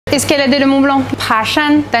escalader le Mont Blanc 爬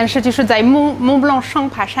山但是就是在 Mont Blanc 上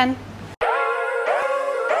爬山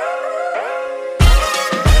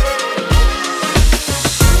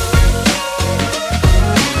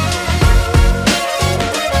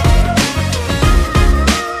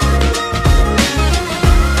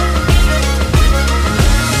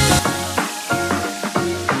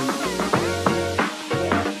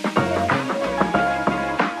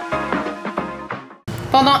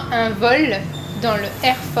Pendant un vol dans le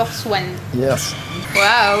Air Force One. Yes.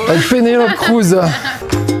 Waouh. Avec Penélope Cruz.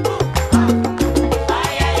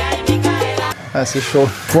 Ah, c'est chaud.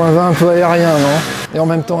 Point 20 un peu aérien, non? Et en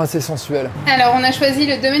même temps assez sensuel. Alors, on a choisi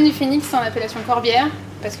le domaine du phénix en appellation corbière,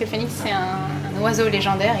 parce que le phénix c'est un oiseau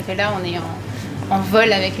légendaire et que là on est en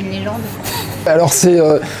vol avec une légende. Alors c'est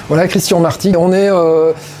voilà, Christian Marty, on est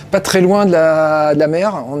pas très loin de la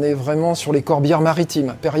mer, on est vraiment sur les corbières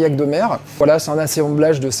maritimes, périaques de mer. Voilà, c'est un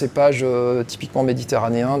assemblage de cépages typiquement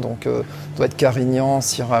méditerranéens, donc doit être Carignan,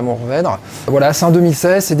 Syrah, Mourvèdre. Voilà, c'est en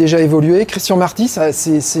 2016, c'est déjà évolué. Christian Marty,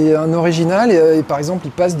 c'est un original et par exemple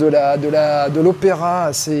il passe de l'opéra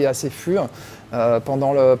assez fût.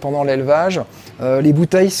 Pendant l'élevage. Les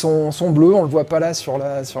bouteilles sont bleues, on le voit pas là sur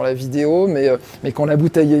la vidéo, mais quand la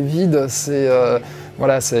bouteille est vide, c'est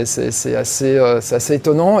voilà, c'est assez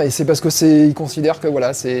étonnant et c'est parce que il considère que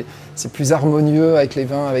voilà, c'est plus harmonieux avec les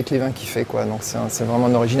vins qu'il fait quoi. Donc c'est vraiment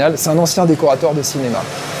un original. C'est un ancien décorateur de cinéma.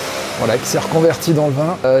 Voilà, qui s'est reconverti dans le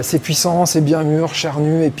vin. C'est puissant, c'est bien mûr,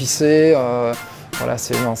 charnu, épicé. Voilà,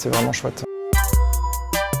 c'est vraiment chouette.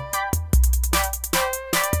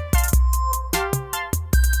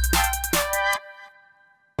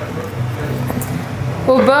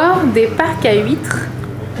 Au bord des parcs à huîtres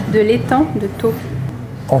de l'étang de Thau.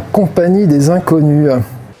 En compagnie des inconnus.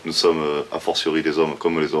 Nous sommes a fortiori des hommes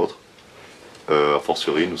comme les autres. A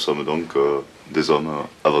fortiori, nous sommes donc des hommes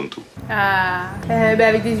avant tout. Ah,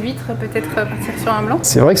 avec des huîtres, peut-être partir sur un blanc.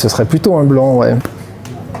 C'est vrai que ce serait plutôt un blanc, ouais.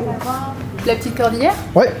 La petite cordillère.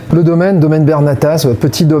 Ouais, le domaine Bernatas,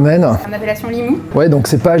 petit domaine. En appellation Limoux. Ouais, donc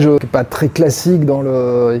c'est pas très classique dans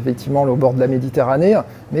effectivement au bord de la Méditerranée,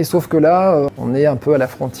 mais sauf que là, on est un peu à la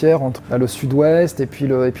frontière entre le sud-ouest et puis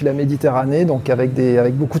la Méditerranée, donc avec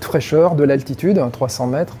beaucoup de fraîcheur, de l'altitude, 300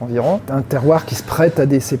 mètres environ. Un terroir qui se prête à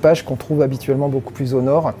des cépages qu'on trouve habituellement beaucoup plus au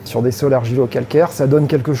nord, sur des sols argilo-calcaires. Ça donne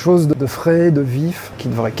quelque chose de frais, de vif, qui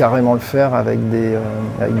devrait carrément le faire avec des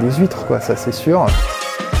huîtres, quoi, ça c'est sûr.